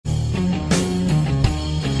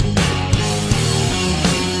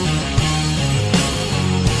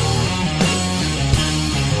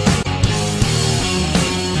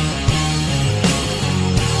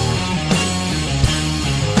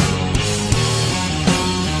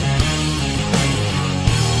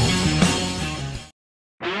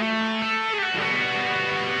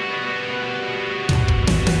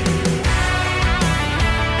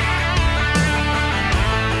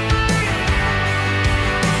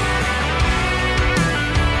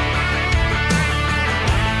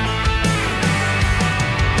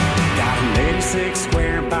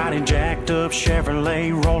up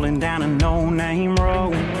Chevrolet rolling down a no-name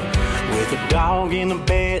road. With a dog in the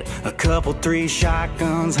bed, a couple 3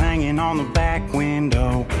 shotguns hanging on the back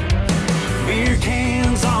window. Beer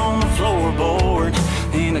cans on the floorboard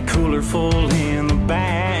and a cooler full in the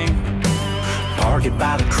bag. Park it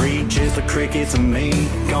by the creek, just the crickets and me.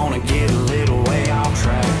 Gonna get a little way off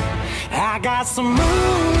track. I got some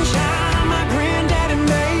moonshine my granddaddy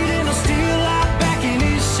made in a steel light back in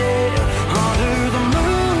his shed. Under the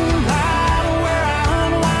moonlight where I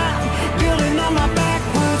unwind, building on my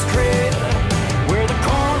backwoods crib, where the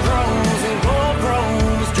corn grows and gold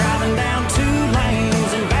grows, driving down 2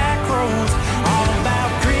 lanes and back roads, all about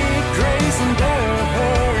creek, grace, and dirt.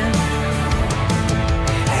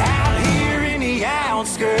 Out here in the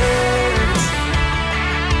outskirts.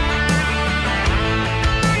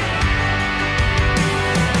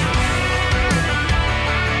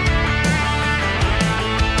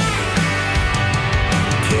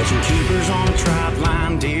 Catching keepers on a trot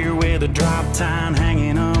line, deer with a drop tine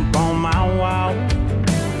hanging up on my wall.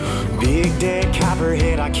 Big dead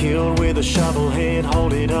copperhead I killed with a shovel head,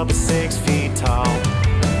 hold it up at 6 feet tall.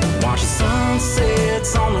 Watch the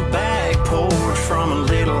sunsets on the back porch from a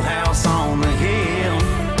little house on the hill.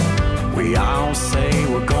 We all say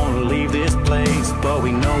we're gonna leave this place, but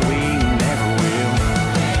we know we never will.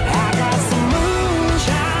 I got some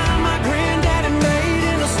moonshine my granddaddy made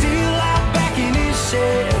in a steel light back in his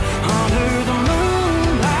shed. Under the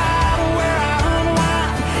moonlight where I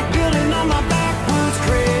unwind, building on my backwoods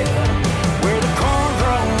crib, where the corn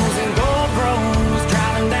grows and gold grows,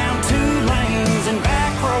 driving down 2 lanes and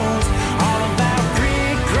back roads, all about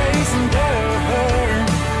creek, grace, and dirt.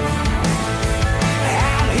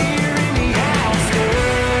 Out here in the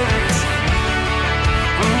outskirts.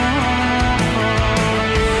 Oh, yeah.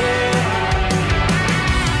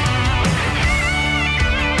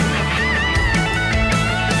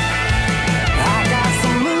 I got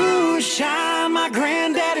some moonshine my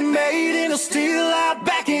granddaddy made in a steel light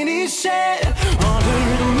back in his shed. Under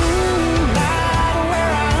the moonlight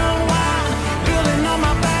where I unwind, building on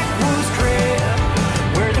my backwoods crib,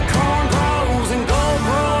 where the corn grows and gold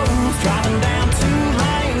grows, driving down 2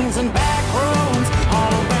 lanes and back roads,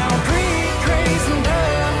 all about creek, grace, and dirt.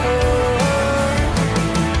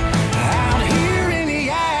 Out here in the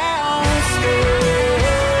outskirts.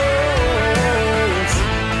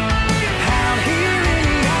 Out here in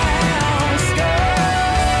the outskirts.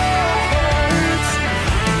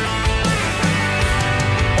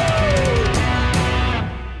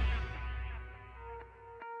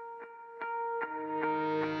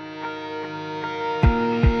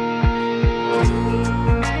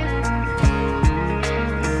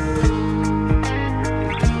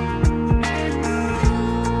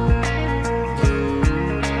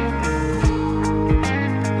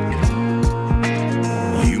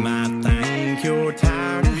 You might think you're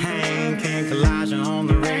tired of Hank and Kalijah on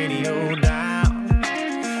the radio dial.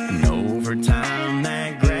 And over time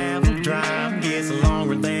that gravel drive gets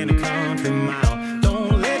longer than a country mile.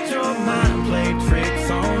 Don't let your mind play tricks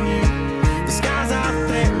on you. The skies out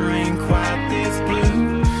there ain't quite this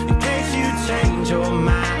blue. In case you change your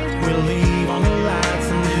mind, we'll leave on the lights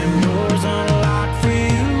and leave doors unlocked for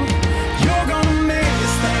you. You're gonna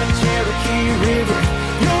miss that Cherokee River.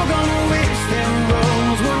 You're gonna wish them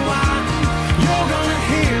roads were wide. You're gonna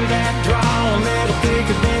hear that drawl a little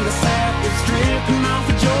thicker than the sap that's dripping off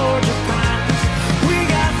the Georgia pines. We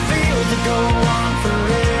got fields that go on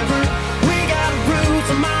forever. We got roots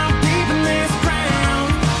a mile deep in this ground.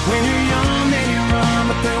 When you're young, then you run,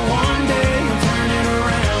 but then one day you'll turn it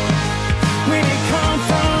around. When you come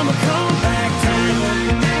from a comeback town,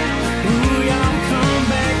 ooh, y'all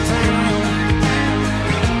comeback town.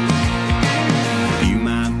 You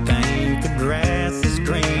might think the grass is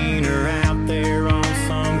greener out there on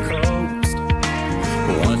some coast,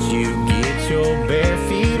 but once you get your bare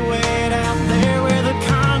feet wet out there where the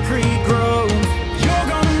concrete grows, you're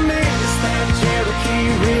gonna miss that Cherokee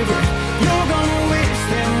River. You're gonna wish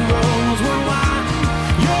them roads were wide.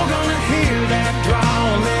 You're gonna hear that drawl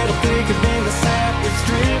a little thicker than the sap that's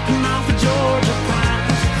dripping off the Georgia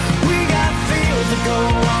pines. We got fields that go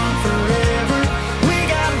on forever. We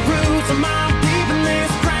got roots a mile deep in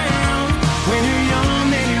this ground. When you're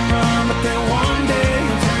young, then you run, but then one day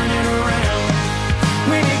you'll turn it around.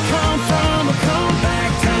 When you come from a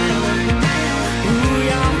comeback town, ooh,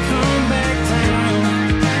 y'all comeback town.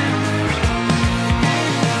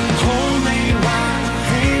 Homemade wine,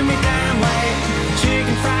 hand-me-down way,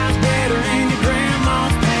 chicken fries better in your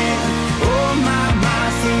grandma's pan. Oh my,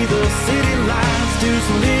 see the city lights do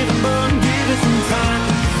some living, but